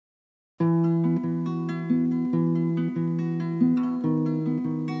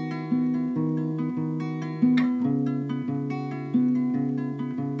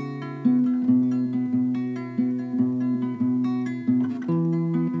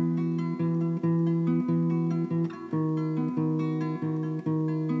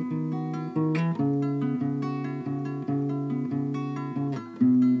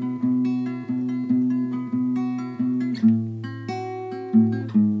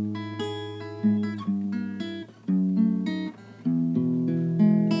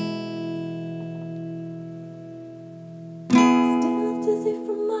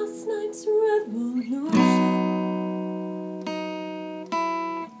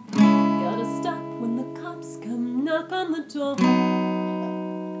knock on the door.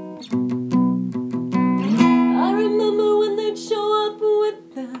 I remember when they'd show up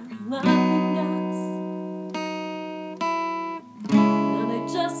with their laughing gas. Now they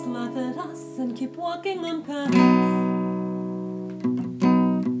just laugh at us and keep walking on past.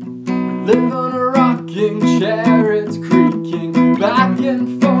 Live on a rocking chair, it's creaking back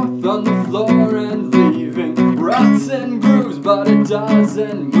and forth on the floor and leaving ruts and grooves, but it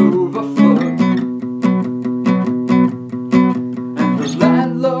doesn't move a foot. And the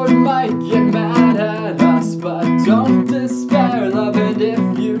landlord might get mad at us, but don't despair, love it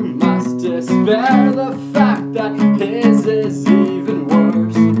if you must. Despair the fact that his is even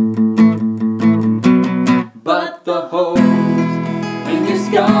worse. But the holes in your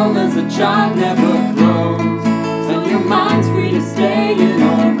skull as a child never close, and your mind's free to stay in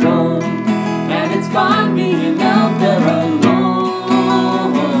or go, and it's fine being out there alone.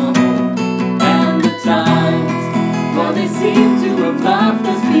 And the times, well, they seem to have left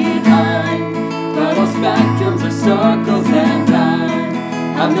us behind, but all spectrums are circles, and I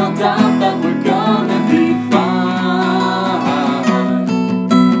have no doubt that we're gonna be fine.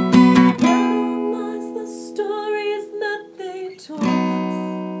 Analyze the stories that they told us,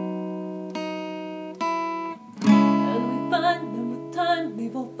 and we find that with time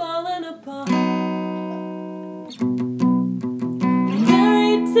they've all fallen apart.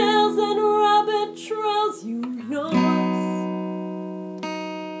 Fairy tales and rabbit trails, you know us.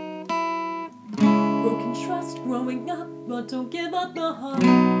 Broken trust growing up, but don't give up the heart.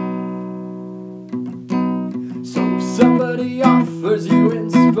 So if somebody offers you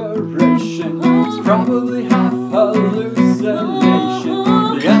inspiration, it's probably half hallucination.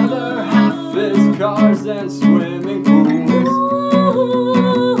 The other half is cars and swimming pools.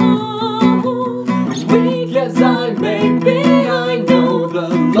 Weak as I may be, I know the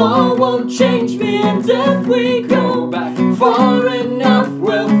law won't change me, and if we go back far enough,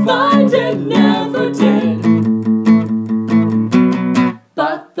 we'll find it never did.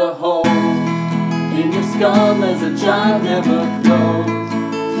 But the hole in your skull as a child never closed,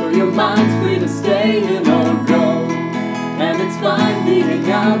 so your mind's free to stay in or go, and it's fine being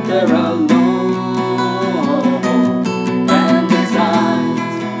out there alone. And the times,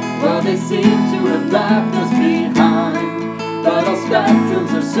 well, they seem to have left us behind, but all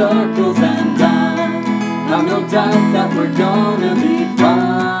spectrums are circles, and I have no doubt that we're gonna be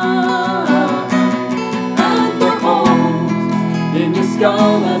fine. And the holes in your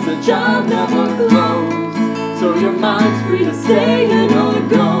skull as a child never closed, so your mind's free to stay in or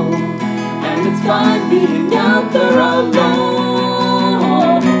go, and it's fine being out there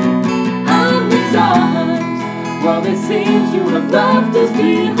alone. And the times, well, they seem to have left us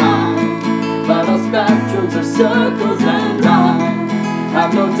behind, but all spectrums are circles, and I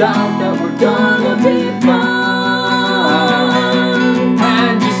have no doubt that we're gonna be fine.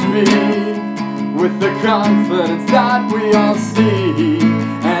 And just me, with the confidence that we all see,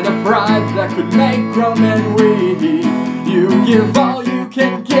 and a pride that could make grown men weak. You give all you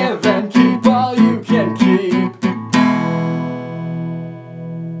can give,